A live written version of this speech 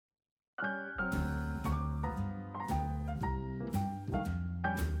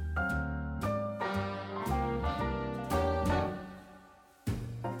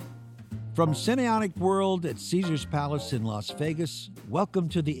From Cineonic World at Caesars Palace in Las Vegas, welcome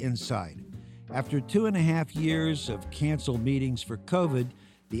to the Inside. After 2.5 years of canceled meetings for COVID,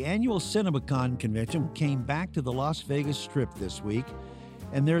 the annual CinemaCon convention came back to the Las Vegas Strip this week,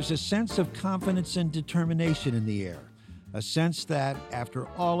 and there's a sense of confidence and determination in the air. A sense that, after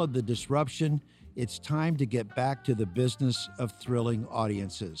all of the disruption, it's time to get back to the business of thrilling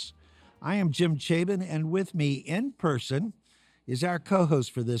audiences. I am Jim Chabin, and with me in person is our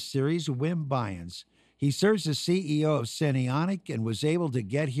co-host for this series, Wim Buyens. He serves as CEO of CinemaCon and was able to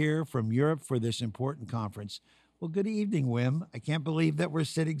get here from Europe for this important conference. Well, good evening, Wim. I can't believe that we're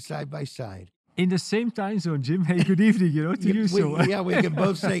sitting side by side. In the same time zone, Jim. Hey, good evening, to you. We can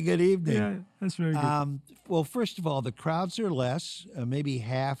both say good evening. Yeah, that's very good. Well, first of all, the crowds are less, maybe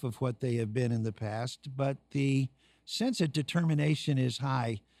half of what they have been in the past, but the sense of determination is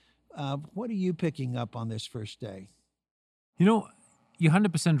high. What are you picking up on this first day? You're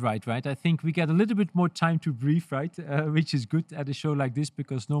 100% right? I think we get a little bit more time to breathe, right? Which is good at a show like this,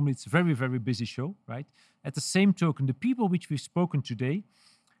 because normally it's a very, very busy show, right? At the same token, the people which we've spoken today,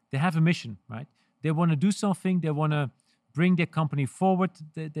 they have a mission, right? They want to do something. They want to bring their company forward.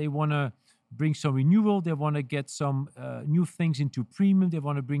 They want to bring some renewal. They want to get some new things into premium. They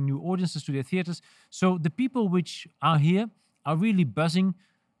want to bring new audiences to their theaters. So the people which are here are really buzzing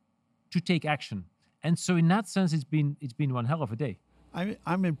to take action. And so in that sense, it's been one hell of a day.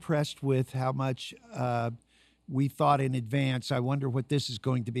 I'm impressed with how much we thought in advance. I wonder what this is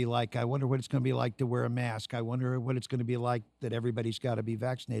going to be like. I wonder what it's going to be like to wear a mask. I wonder what it's going to be like that everybody's got to be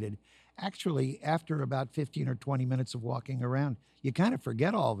vaccinated. Actually, after about 15 or 20 minutes of walking around, you kind of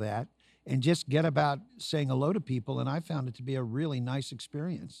forget all that and just get about saying hello to people. And I found it to be a really nice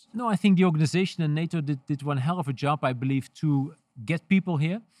experience. No, I think the organization and NATO did one hell of a job, I believe, to get people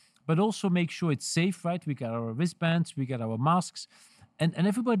here, but also make sure it's safe, right? We got our wristbands, we got our masks. And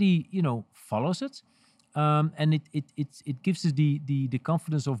everybody, follows it, and it gives us the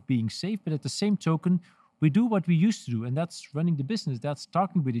confidence of being safe. But at the same token, we do what we used to do, and that's running the business. That's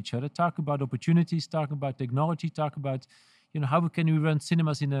talking with each other, talk about opportunities, talk about technology, talk about, how can we run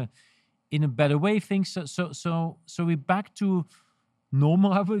cinemas in a better way. Things so we're back to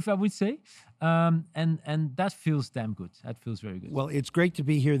normal, if I would say, and that feels damn good. That feels very good. Well, it's great to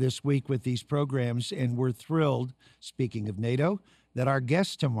be here this week with these programs, and we're thrilled. Speaking of NATO, that our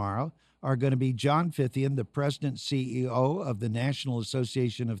guests tomorrow are going to be John Fithian, the president CEO of the National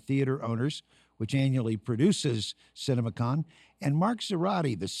Association of Theater Owners, which annually produces CinemaCon, and Mark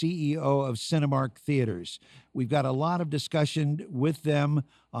Zarate, the CEO of Cinemark Theaters. We've got a lot of discussion with them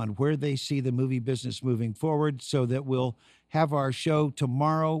on where they see the movie business moving forward, so that we'll have our show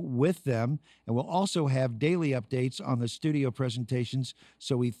tomorrow with them, and we'll also have daily updates on the studio presentations.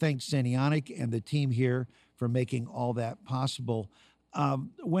 So we thank CinemaCon and the team here for making all that possible.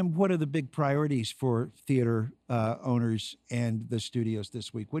 What are the big priorities for theater owners and the studios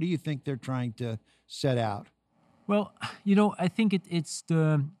this week? What do you think they're trying to set out? Well, I think it's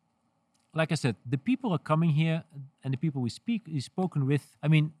like I said, the people are coming here, and the people we've spoken with, I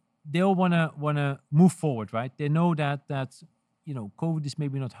mean, they all want to move forward, right? They know that COVID is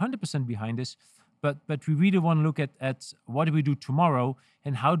maybe not 100% behind us, but we really want to look at what do we do tomorrow,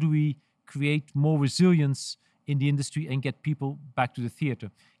 and how do we create more resilience in the industry and get people back to the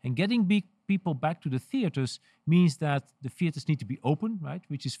theater. And getting people back to the theaters means that the theaters need to be open, right,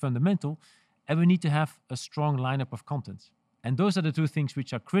 which is fundamental, and we need to have a strong lineup of content. And those are the two things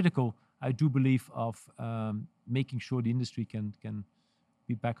which are critical, I do believe, of making sure the industry can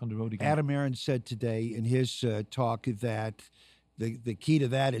be back on the road again. Adam Aron said today in his talk that the key to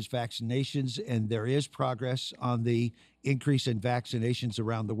that is vaccinations, and there is progress on the increase in vaccinations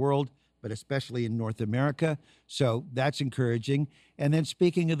around the world, but especially in North America. So that's encouraging. And then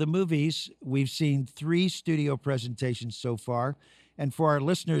speaking of the movies, we've seen 3 studio presentations so far. And for our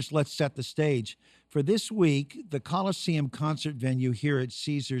listeners, let's set the stage. For this week, the Coliseum concert venue here at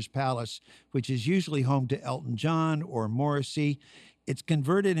Caesars Palace, which is usually home to Elton John or Morrissey, it's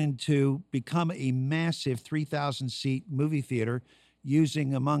converted into become a massive 3,000-seat movie theater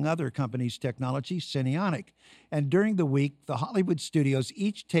using, among other companies' technology, CinemaCon. And during the week, the Hollywood studios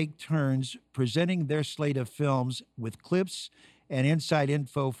each take turns presenting their slate of films with clips and inside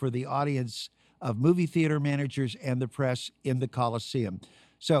info for the audience of movie theater managers and the press in the Coliseum.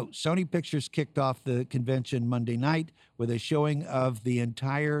 So Sony Pictures kicked off the convention Monday night with a showing of the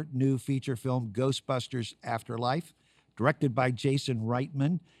entire new feature film Ghostbusters Afterlife, directed by Jason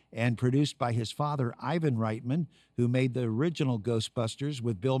Reitman and produced by his father, Ivan Reitman, who made the original Ghostbusters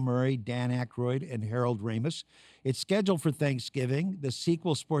with Bill Murray, Dan Aykroyd, and Harold Ramis. It's scheduled for Thanksgiving. The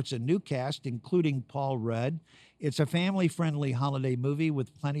sequel sports a new cast, including Paul Rudd. It's a family-friendly holiday movie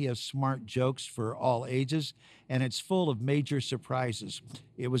with plenty of smart jokes for all ages, and it's full of major surprises.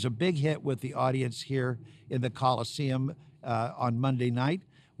 It was a big hit with the audience here in the Coliseum on Monday night.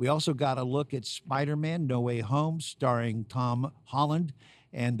 We also got a look at Spider-Man: No Way Home, starring Tom Holland,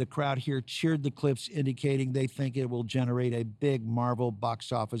 and the crowd here cheered the clips, indicating they think it will generate a big Marvel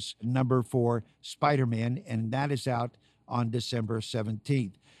box office number for Spider-Man, and that is out on December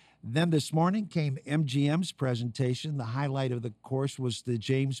 17th. Then this morning came MGM's presentation. The highlight of the course was the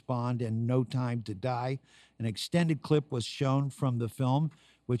James Bond and No Time to Die. An extended clip was shown from the film,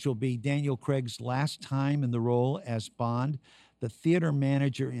 which will be Daniel Craig's last time in the role as Bond. The theater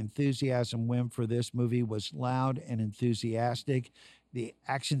manager enthusiasm for this movie was loud and enthusiastic. The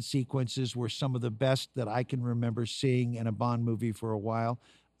action sequences were some of the best that I can remember seeing in a Bond movie for a while.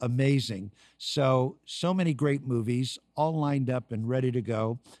 Amazing. So many great movies all lined up and ready to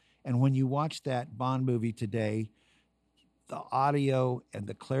go. And when you watch that Bond movie today, the audio and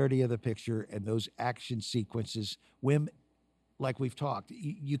the clarity of the picture and those action sequences, like we've talked,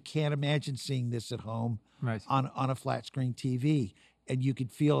 you can't imagine seeing this at home Right. on a flat screen TV. And you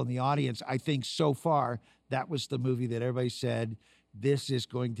could feel in the audience, I think so far, that was the movie that everybody said, this is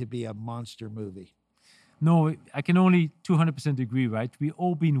going to be a monster movie. No, I can only 200% agree, right? We've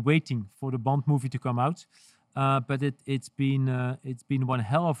all been waiting for the Bond movie to come out. But it's been one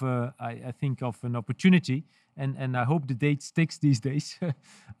hell of I think of an opportunity, and I hope the date sticks these days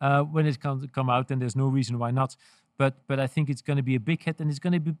when it comes to come out, and there's no reason why not. But I think it's going to be a big hit, and it's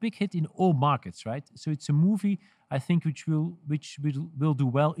going to be a big hit in all markets, right? So it's a movie I think which will do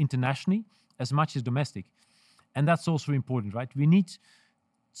well internationally as much as domestic, and that's also important, right? We need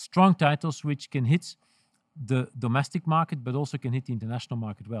strong titles which can hit the domestic market, but also can hit the international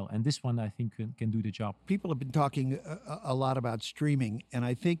market well. And this one, I think, can do the job. People have been talking a lot about streaming, and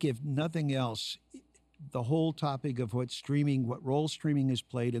I think if nothing else, the whole topic of what role streaming has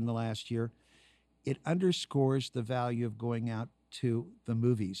played in the last year, it underscores the value of going out to the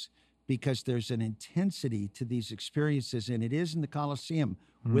movies, because there's an intensity to these experiences, and it is in the Coliseum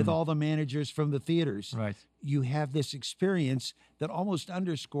with all the managers from the theaters. Right. You have this experience that almost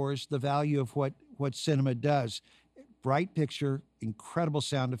underscores the value of what cinema does. Bright picture, incredible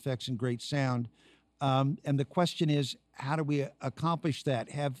sound effects, and great sound. And the question is, how do we accomplish that?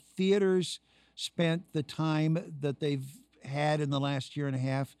 Have theaters spent the time that they've had in the last year and a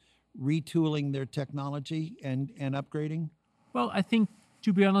half retooling their technology and upgrading? Well, I think,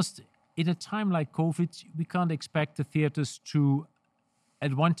 to be honest, in a time like COVID, we can't expect the theaters to,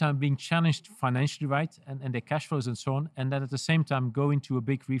 at one time, being challenged financially, right, and their cash flows and so on, and then at the same time go into a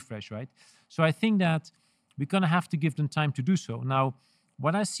big refresh, right? So I think that we're going to have to give them time to do so. Now,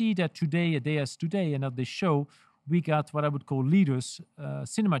 when I see that today, a day as today, and at this show, we got what I would call leaders,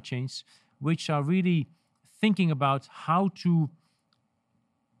 cinema chains, which are really thinking about how to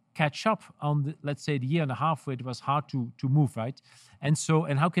catch up on, let's say, the year and a half where it was hard to move, right? And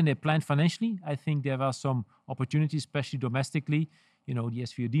how can they plan financially? I think there are some opportunities, especially domestically. The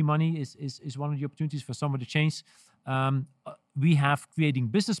SVOD money is one of the opportunities for some of the chains. We have creating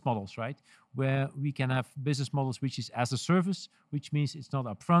business models, right? Where we can have business models which is as a service, which means it's not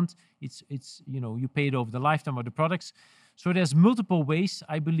upfront. It's you pay it over the lifetime of the products. So there's multiple ways,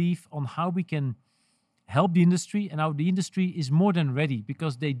 I believe, on how we can help the industry, and how the industry is more than ready,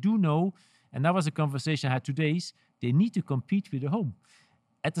 because they do know, and that was a conversation I had today, they need to compete with the home.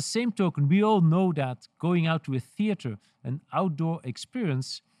 At the same token, we all know that going out to a theater, an outdoor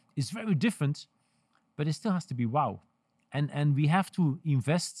experience, is very different, but it still has to be wow. And we have to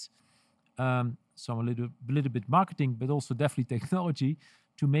invest a little bit marketing, but also definitely technology,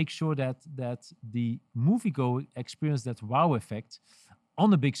 to make sure that the moviegoer experience that wow effect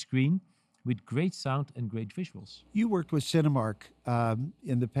on a big screen with great sound and great visuals. You worked with Cinemark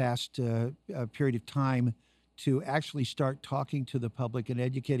in the past period of time to actually start talking to the public and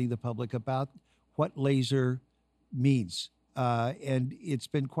educating the public about what laser means. And it's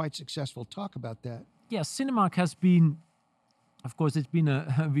been quite successful. Talk about that. Yeah, Cinemark has been, of course,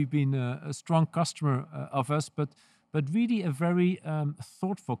 we've been a strong customer of us, but really a very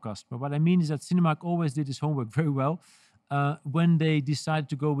thoughtful customer. What I mean is that Cinemark always did his homework very well. When they decide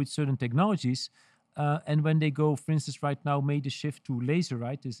to go with certain technologies, and when they go, for instance, right now, made the shift to laser,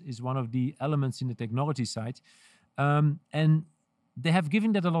 right, is one of the elements in the technology side. And they have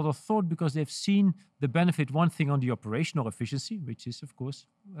given that a lot of thought, because they've seen the benefit, one thing on the operational efficiency, which is, of course,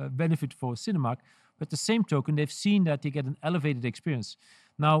 a benefit for Cinemark, but at the same token, they've seen that they get an elevated experience.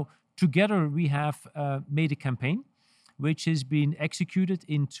 Now, together, we have made a campaign, which has been executed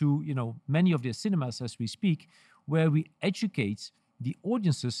into many of their cinemas as we speak, where we educate the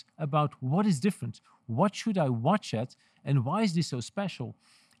audiences about what is different, what should I watch at, and why is this so special.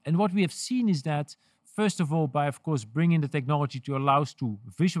 And what we have seen is that, first of all, by, of course, bringing the technology to allow us to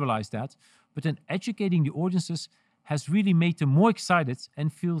visualize that, but then educating the audiences has really made them more excited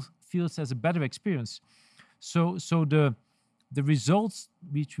and feels as a better experience. So the results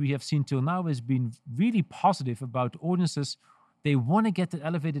which we have seen till now has been really positive about audiences. They want to get the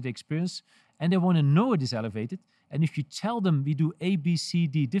elevated experience and they want to know it is elevated. And if you tell them we do A, B, C,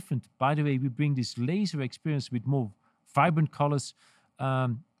 D different, by the way, we bring this laser experience with more vibrant colors,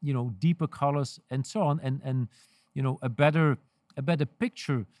 deeper colors and so on, and a better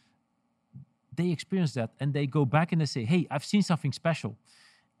picture, they experience that and they go back and they say, hey, I've seen something special.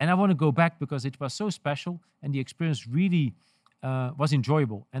 And I want to go back because it was so special and the experience really was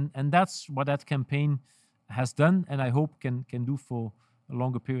enjoyable. And that's what that campaign has done, and I hope can do for a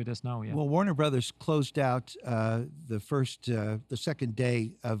longer period as now. Yeah. Well, Warner Brothers closed out the second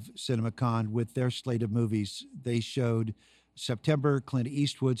day of CinemaCon with their slate of movies. They showed September, Clint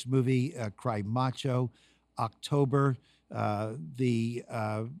Eastwood's movie, Cry Macho. October, the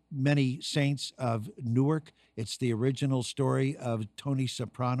Many Saints of Newark. It's the original story of Tony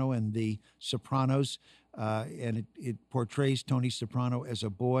Soprano and the Sopranos, and it portrays Tony Soprano as a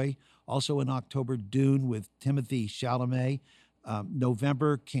boy. Also in October, Dune with Timothée Chalamet.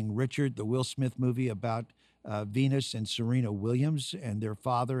 November, King Richard, the Will Smith movie about Venus and Serena Williams and their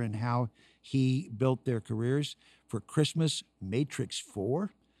father and how he built their careers. For Christmas, Matrix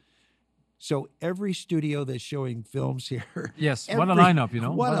 4. So every studio that's showing films here. Yes, what a lineup,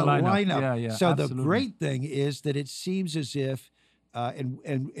 What a lineup. Yeah, so absolutely. The great thing is that it seems as if, and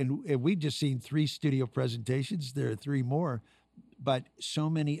we've just seen 3 studio presentations. There are 3 more. But so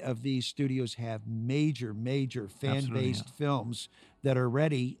many of these studios have major fan-based films that are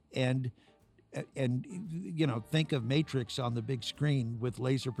ready, and think of Matrix on the big screen with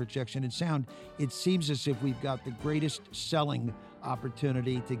laser projection and sound. It seems as if we've got the greatest selling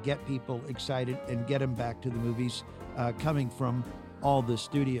opportunity to get people excited and get them back to the movies coming from all the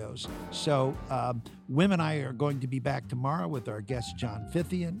studios. So Wim and I are going to be back tomorrow with our guests John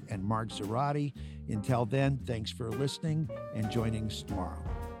Fithian and Mark Zarati. Until then, thanks for listening and joining us tomorrow.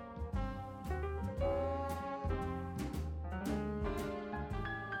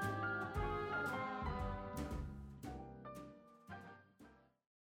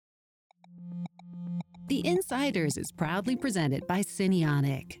 The Insiders is proudly presented by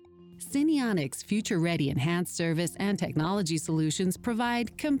Cinionic. Cinionic's future-ready enhanced service and technology solutions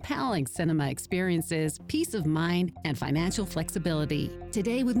provide compelling cinema experiences, peace of mind, and financial flexibility.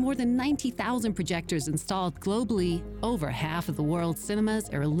 Today, with more than 90,000 projectors installed globally, over half of the world's cinemas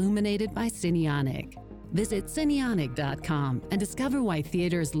are illuminated by Cinionic. Visit Cinionic.com and discover why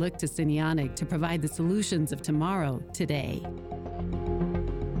theaters look to Cinionic to provide the solutions of tomorrow today.